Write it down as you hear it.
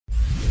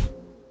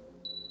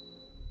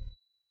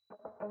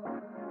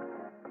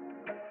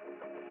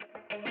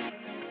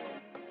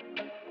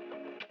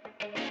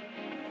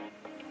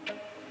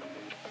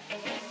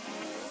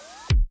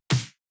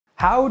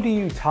How do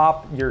you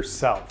top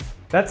yourself?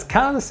 That's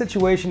kind of the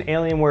situation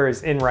Alienware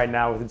is in right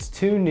now with its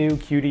two new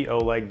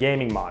QD-OLED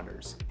gaming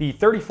monitors. The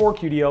 34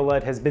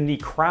 QD-OLED has been the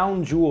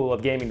crown jewel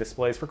of gaming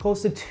displays for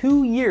close to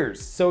 2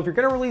 years, so if you're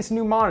going to release a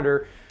new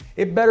monitor,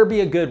 it better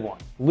be a good one.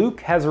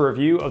 Luke has a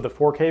review of the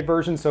 4K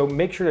version, so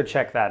make sure to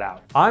check that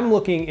out. I'm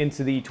looking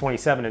into the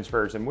 27-inch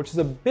version, which is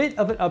a bit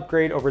of an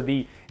upgrade over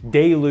the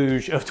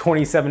deluge of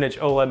 27-inch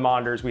OLED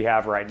monitors we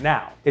have right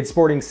now. It's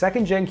sporting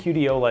 2nd gen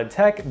QD-OLED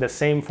tech, the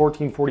same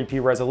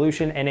 1440p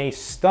resolution, and a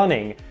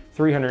stunning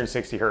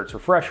 360Hz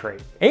refresh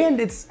rate.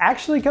 And it's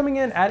actually coming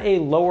in at a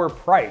lower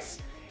price.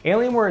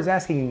 Alienware is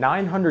asking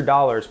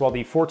 $900 while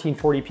the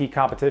 1440p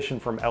competition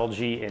from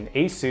LG and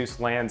Asus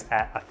lands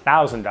at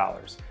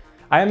 $1,000.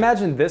 I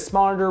imagine this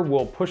monitor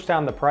will push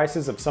down the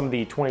prices of some of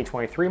the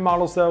 2023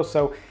 models though,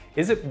 so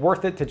is it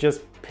worth it to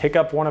just pick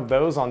up one of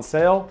those on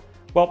sale?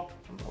 Well,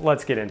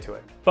 let's get into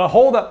it. But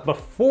hold up,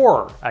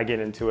 before I get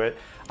into it,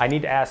 I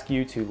need to ask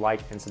you to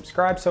like and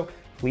subscribe, so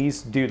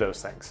please do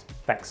those things.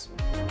 Thanks.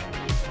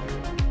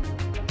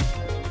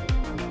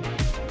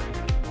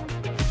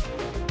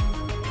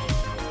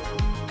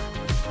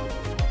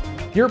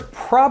 You're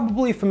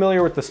probably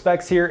familiar with the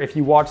specs here if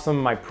you watched some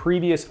of my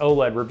previous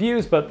OLED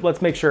reviews, but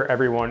let's make sure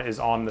everyone is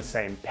on the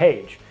same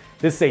page.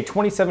 This is a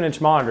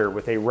 27-inch monitor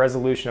with a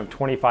resolution of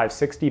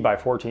 2560 by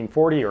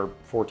 1440 or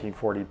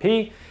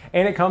 1440p,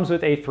 and it comes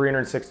with a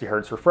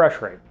 360Hz refresh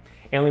rate.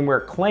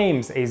 Alienware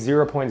claims a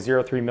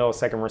 0.03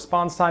 millisecond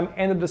response time,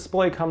 and the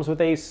display comes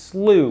with a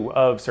slew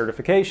of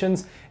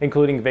certifications,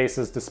 including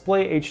VESA's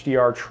Display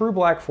HDR True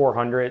Black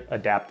 400,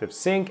 Adaptive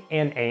Sync,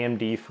 and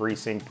AMD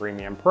FreeSync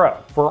Premium Pro.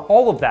 For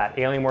all of that,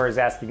 Alienware is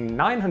asking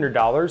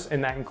 $900,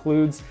 and that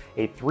includes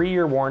a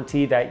 3-year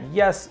warranty that,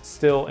 yes,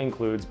 still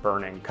includes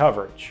burn-in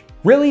coverage.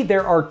 Really,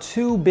 there are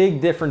two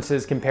big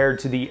differences compared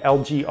to the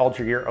LG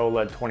UltraGear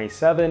OLED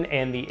 27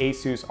 and the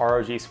Asus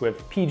ROG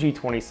Swift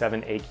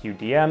PG27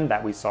 AQDM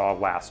that we saw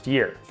last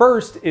year.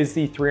 First is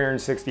the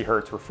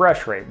 360Hz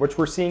refresh rate, which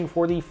we're seeing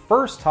for the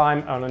first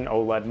time on an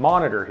OLED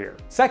monitor here.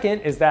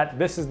 Second is that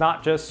this is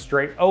not just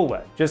straight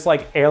OLED. Just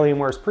like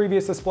Alienware's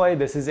previous display,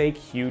 this is a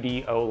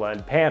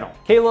QD-OLED panel.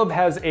 Caleb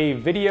has a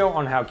video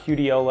on how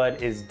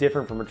QD-OLED is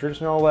different from a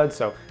traditional OLED,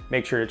 so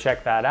make sure to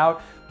check that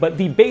out. But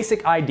the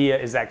basic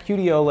idea is that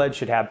QD-OLED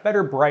should have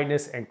better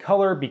brightness and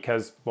color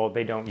because, well,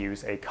 they don't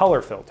use a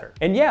color filter.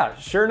 And yeah,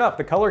 sure enough,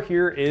 the color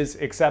here is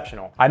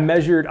exceptional. I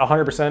measured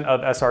 100%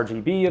 of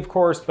sRGB, of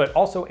course, but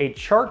also a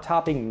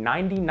chart-topping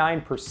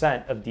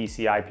 99% of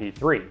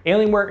DCI-P3.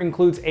 Alienware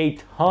includes a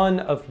ton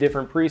of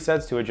different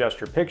presets to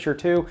adjust your picture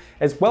to,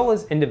 as well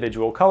as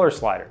individual color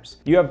sliders.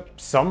 You have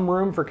some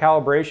room for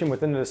calibration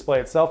within the display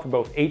itself for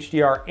both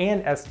HDR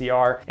and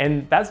SDR,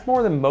 and that's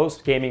more than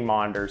most gaming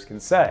monitors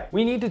can say.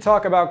 We need to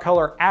talk about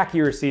color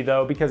accuracy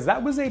though, because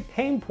that was a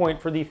pain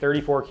point for the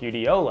 34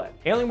 QD-OLED.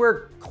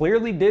 Alienware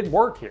clearly did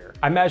work here.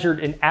 I measured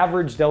an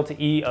average delta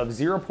E of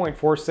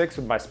 0.46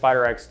 with my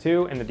Spider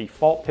X2 in the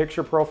default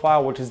picture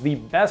profile, which is the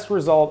best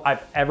result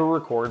I've ever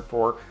recorded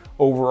for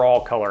overall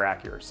color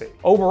accuracy.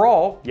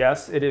 Overall,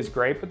 yes, it is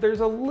great, but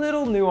there's a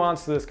little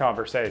nuance to this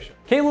conversation.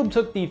 Caleb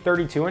took the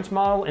 32-inch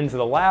model into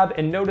the lab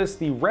and noticed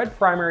the red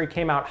primary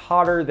came out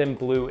hotter than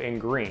blue and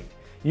green.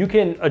 You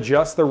can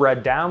adjust the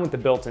red down with the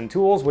built-in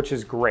tools, which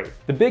is great.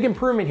 The big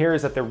improvement here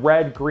is that the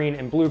red, green,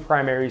 and blue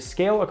primaries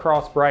scale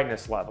across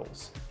brightness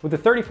levels. With the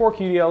 34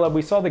 QD-OLED,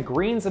 we saw the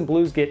greens and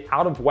blues get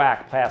out of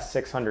whack past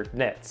 600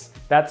 nits.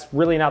 That's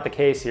really not the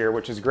case here,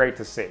 which is great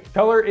to see.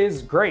 Color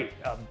is great,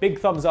 a big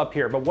thumbs up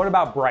here, but what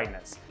about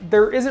brightness?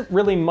 There isn't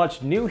really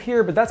much new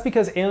here, but that's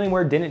because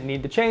Alienware didn't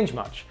need to change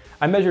much.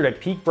 I measured a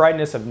peak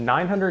brightness of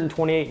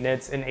 928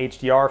 nits in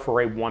HDR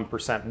for a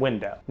 1%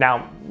 window.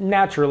 Now,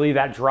 naturally,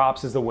 that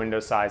drops as the window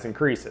size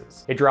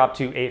increases. It dropped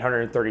to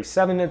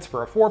 837 nits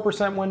for a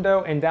 4%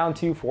 window and down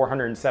to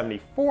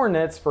 474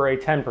 nits for a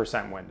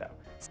 10% window.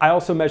 I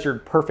also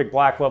measured perfect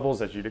black levels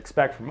as you'd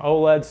expect from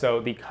OLED, so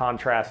the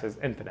contrast is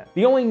infinite.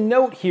 The only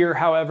note here,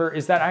 however,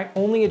 is that I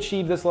only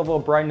achieved this level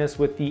of brightness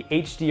with the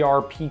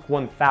HDR Peak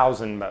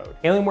 1000 mode.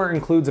 Alienware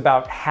includes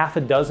about half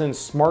a dozen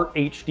smart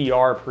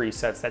HDR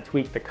presets that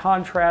tweak the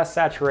contrast,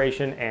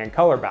 saturation, and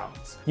color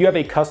balance. You have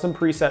a custom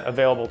preset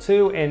available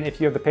too, and if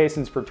you have the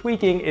patience for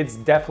tweaking, it's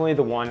definitely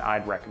the one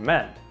I'd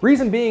recommend.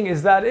 Reason being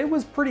is that it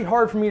was pretty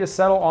hard for me to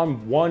settle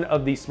on one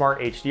of the smart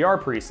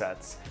HDR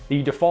presets.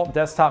 The default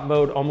desktop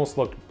mode almost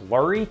looked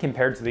blurry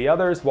compared to the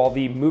others, while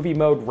the movie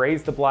mode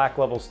raised the black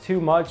levels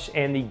too much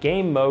and the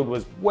game mode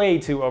was way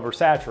too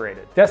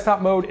oversaturated.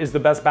 Desktop mode is the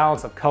best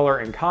balance of color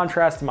and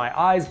contrast to my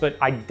eyes, but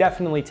I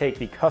definitely take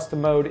the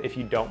custom mode if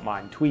you don't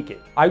mind tweaking.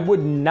 I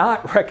would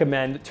not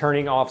recommend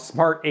turning off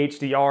Smart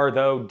HDR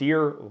though,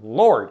 dear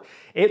Lord.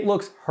 It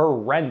looks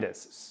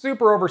horrendous.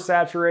 Super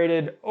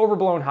oversaturated,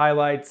 overblown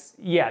highlights.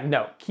 Yeah,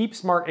 no, keep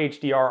Smart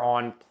HDR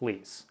on,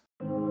 please.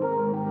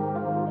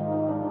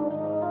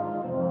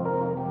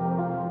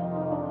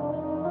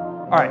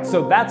 All right,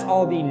 so that's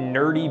all the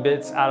nerdy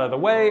bits out of the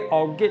way.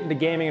 I'll get into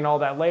gaming and all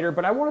that later,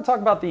 but I want to talk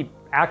about the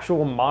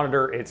actual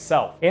monitor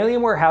itself.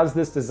 Alienware has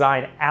this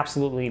design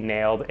absolutely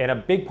nailed, and a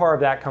big part of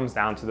that comes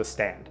down to the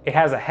stand. It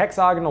has a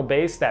hexagonal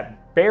base that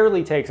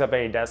barely takes up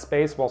any desk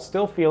space while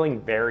still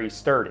feeling very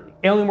sturdy.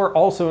 Alienware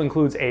also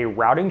includes a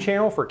routing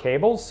channel for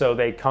cables, so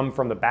they come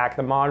from the back of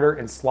the monitor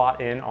and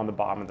slot in on the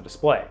bottom of the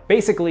display.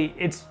 Basically,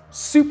 it's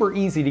super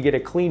easy to get a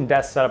clean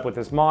desk setup with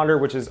this monitor,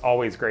 which is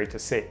always great to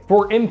see.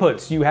 For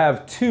inputs, you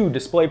have two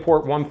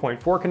DisplayPort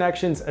 1.4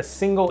 connections, a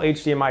single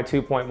HDMI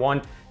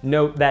 2.1.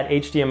 Note that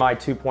HDMI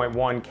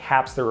 2.1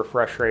 caps the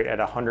refresh rate at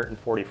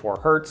 144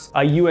 Hz,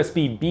 a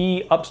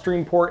USB-B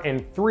upstream port,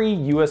 and 3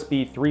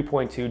 USB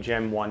 3.2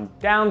 Gen 1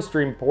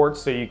 downstream ports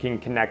so you can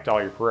connect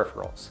all your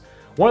peripherals.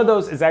 One of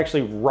those is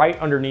actually right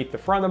underneath the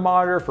front of the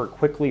monitor for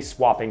quickly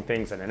swapping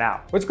things in and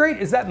out. What's great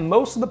is that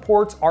most of the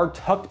ports are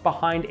tucked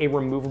behind a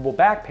removable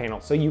back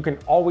panel, so you can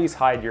always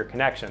hide your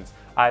connections.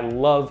 I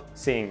love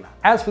seeing that.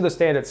 As for the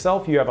stand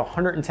itself, you have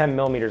 110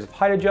 millimeters of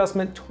height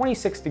adjustment,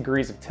 26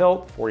 degrees of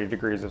tilt, 40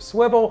 degrees of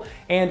swivel,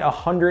 and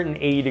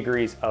 180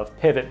 degrees of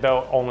pivot,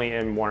 though only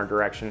in one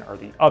direction or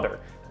the other.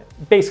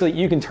 Basically,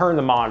 you can turn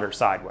the monitor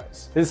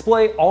sideways. The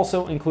display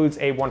also includes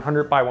a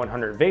 100 by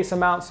 100 VESA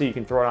mount, so you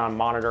can throw it on a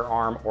monitor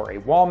arm or a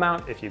wall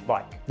mount if you'd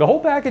like. The whole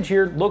package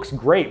here looks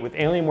great with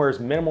Alienware's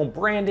minimal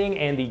branding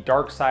and the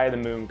Dark Side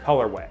of the Moon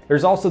colorway.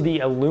 There's also the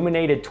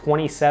illuminated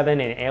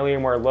 27 and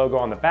Alienware logo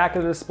on the back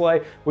of the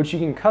display, which you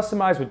can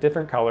customize with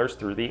different colors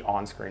through the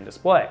on-screen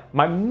display.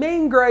 My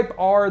main gripe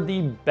are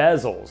the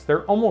bezels.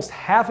 They're almost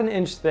half an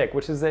inch thick,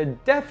 which is a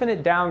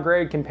definite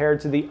downgrade compared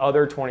to the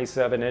other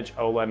 27-inch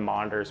OLED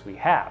monitors we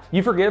have.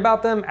 You forget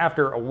about them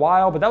after a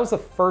while, but that was the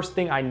first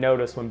thing I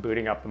noticed when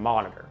booting up the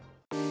monitor.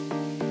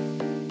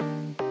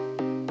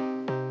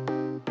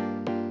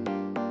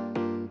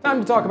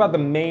 Time to talk about the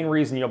main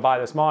reason you'll buy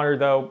this monitor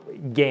though,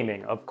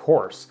 gaming, of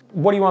course.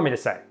 What do you want me to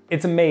say?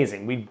 It's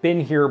amazing, we've been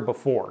here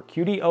before.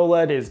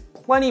 QD-OLED is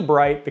plenty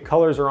bright, the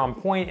colors are on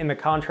point, and the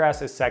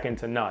contrast is second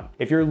to none.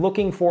 If you're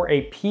looking for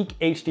a peak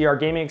HDR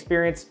gaming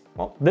experience,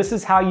 well, this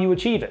is how you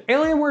achieve it.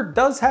 Alienware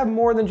does have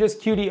more than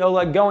just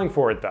QD-OLED going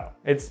for it though.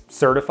 It's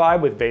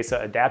certified with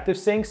VESA Adaptive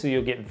Sync, so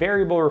you'll get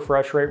variable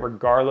refresh rate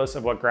regardless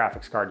of what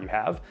graphics card you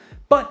have.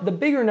 But the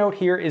bigger note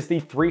here is the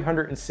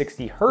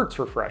 360Hz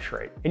refresh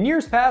rate. In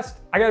years past,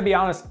 I gotta be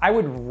honest, I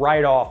would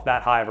write off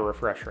that high of a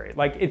refresh rate.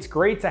 Like, it's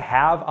great to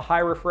have a high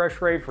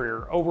refresh rate for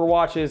your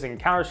Overwatches and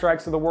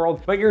Counter-Strikes of the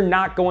world, but you're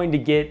not going to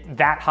get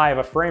that high of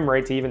a frame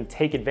rate to even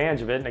take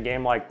advantage of it in a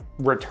game like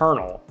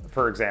Returnal,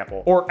 for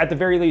example. Or at the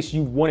very least,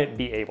 you wouldn't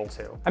be able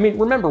to. I mean,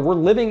 remember, we're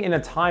living in a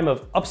time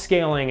of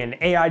upscaling and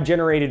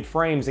AI-generated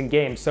frames in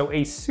games, so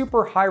a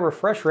super high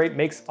refresh rate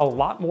makes a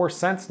lot more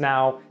sense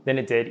now than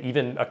it did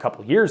even a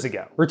couple years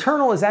ago.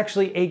 Returnal is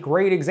actually a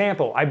great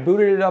example. I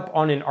booted it up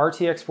on an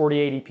RTX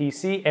 4080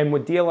 PC, and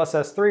with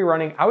DLSS 3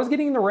 running, I was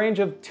getting in the range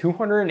of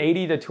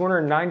 280 to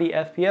 290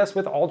 FPS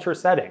with ultra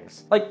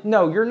settings. Like,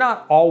 no, you're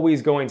not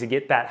always going to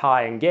get that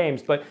high in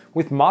games, but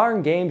with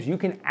modern games, you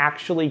can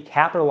actually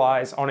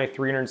capitalize on a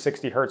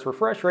 360Hz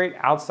refresh rate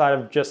outside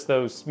of just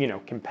those,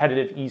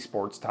 competitive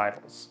esports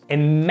titles.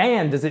 And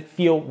man, does it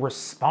feel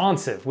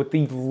responsive. With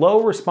the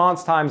low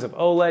response times of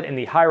OLED and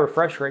the high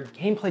refresh rate,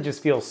 gameplay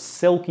just feels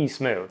silky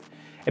smooth.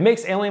 It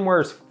makes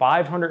Alienware's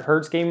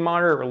 500Hz gaming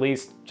monitor,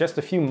 released just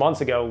a few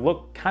months ago,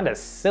 look kinda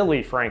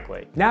silly,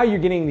 frankly. Now you're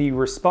getting the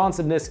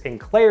responsiveness and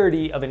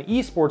clarity of an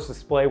esports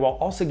display while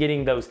also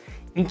getting those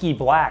inky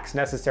blacks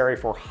necessary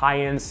for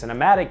high-end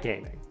cinematic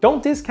gaming.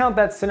 Don't discount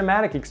that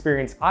cinematic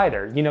experience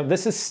either.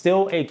 This is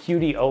still a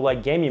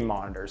QD-OLED gaming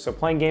monitor, so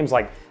playing games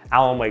like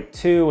Alan Wake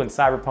 2 and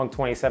Cyberpunk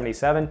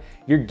 2077,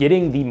 you're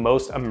getting the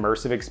most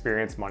immersive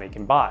experience money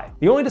can buy.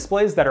 The only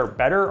displays that are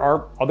better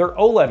are other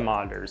OLED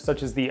monitors,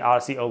 such as the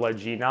Odyssey OLED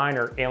G9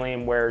 or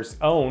Alienware's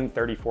own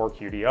 34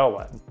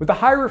 QD-OLED. With a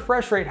high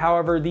refresh rate,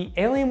 however, the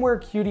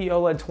Alienware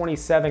QD-OLED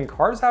 27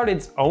 carves out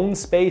its own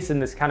space in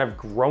this kind of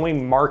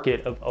growing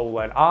market of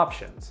OLED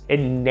options.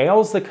 It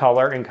nails the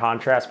color and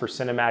contrast for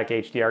cinematic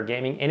HDR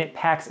gaming, and it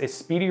packs a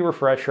speedy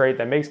refresh rate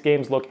that makes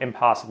games look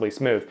impossibly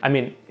smooth. I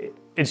mean,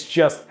 it's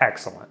just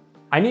excellent.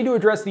 I need to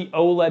address the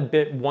OLED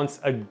bit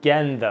once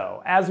again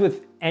though. As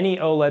with any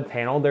OLED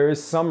panel, there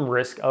is some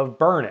risk of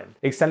burn-in.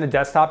 Extended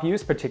desktop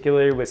use,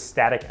 particularly with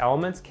static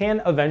elements, can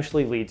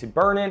eventually lead to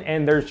burn-in,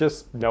 and there's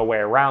just no way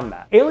around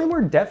that.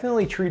 Alienware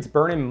definitely treats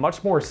burn-in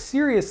much more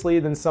seriously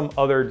than some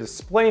other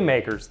display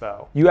makers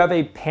though. You have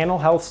a panel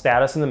health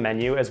status in the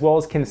menu, as well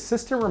as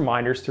consistent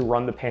reminders to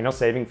run the panel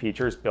saving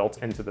features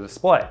built into the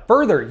display.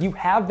 Further, you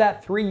have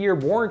that 3-year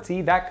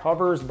warranty that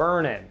covers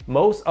burn-in.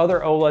 Most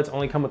other OLEDs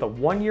only come with a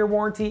 1-year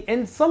warranty,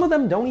 and some of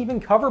them don't even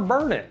cover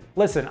burn-in.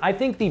 Listen, I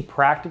think the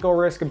practical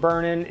risk of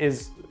burn-in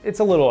it's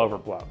a little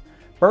overblown.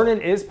 Burn-in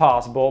is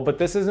possible, but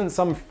this isn't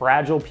some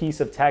fragile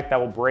piece of tech that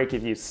will break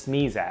if you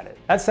sneeze at it.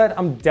 That said,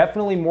 I'm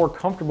definitely more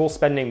comfortable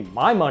spending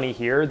my money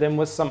here than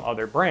with some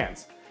other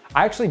brands.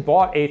 I actually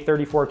bought a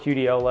 34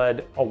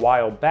 QD-OLED a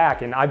while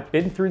back, and I've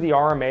been through the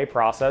RMA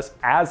process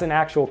as an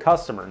actual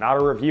customer, not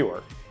a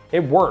reviewer.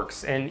 It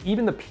works, and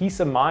even the peace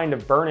of mind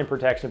of burn-in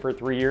protection for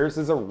 3 years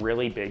is a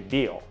really big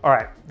deal. All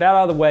right, that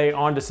out of the way,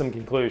 on to some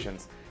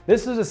conclusions.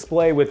 This is a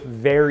display with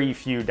very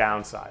few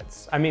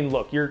downsides. I mean,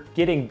 look, you're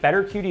getting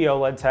better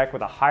QD-OLED tech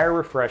with a higher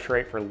refresh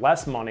rate for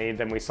less money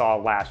than we saw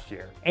last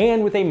year,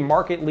 and with a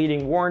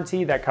market-leading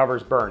warranty that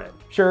covers burn-in.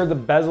 Sure, the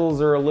bezels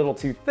are a little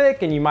too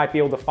thick, and you might be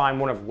able to find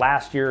one of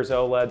last year's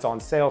OLEDs on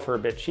sale for a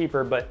bit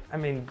cheaper, but I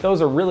mean,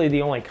 those are really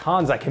the only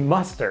cons I can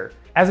muster.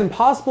 As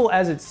impossible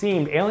as it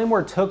seemed,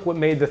 Alienware took what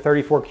made the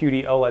 34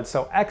 QD OLED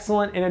so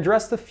excellent and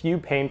addressed the few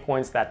pain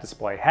points that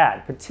display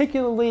had,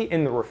 particularly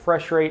in the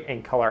refresh rate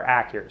and color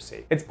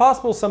accuracy. It's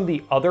possible some of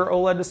the other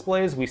OLED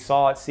displays we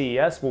saw at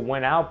CES will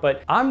win out,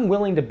 but I'm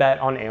willing to bet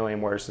on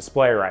Alienware's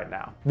display right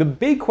now. The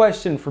big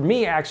question for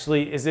me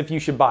actually is if you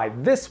should buy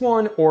this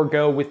one or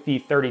go with the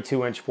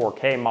 32-inch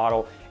 4K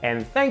model,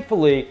 and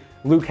thankfully,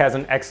 Luke has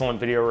an excellent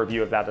video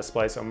review of that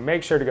display, so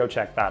make sure to go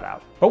check that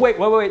out. But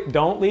wait,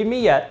 don't leave me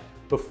yet.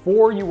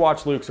 Before you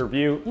watch Luke's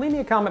review, leave me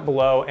a comment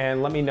below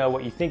and let me know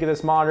what you think of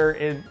this monitor.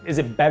 Is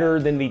it better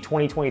than the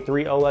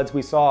 2023 OLEDs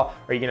we saw?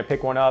 Are you gonna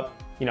pick one up?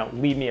 You know,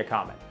 leave me a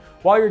comment.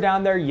 While you're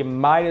down there, you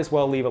might as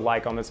well leave a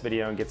like on this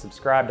video and get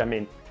subscribed. I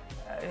mean,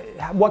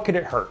 what could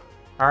it hurt?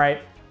 All right,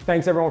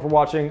 thanks everyone for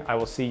watching. I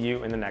will see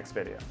you in the next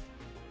video.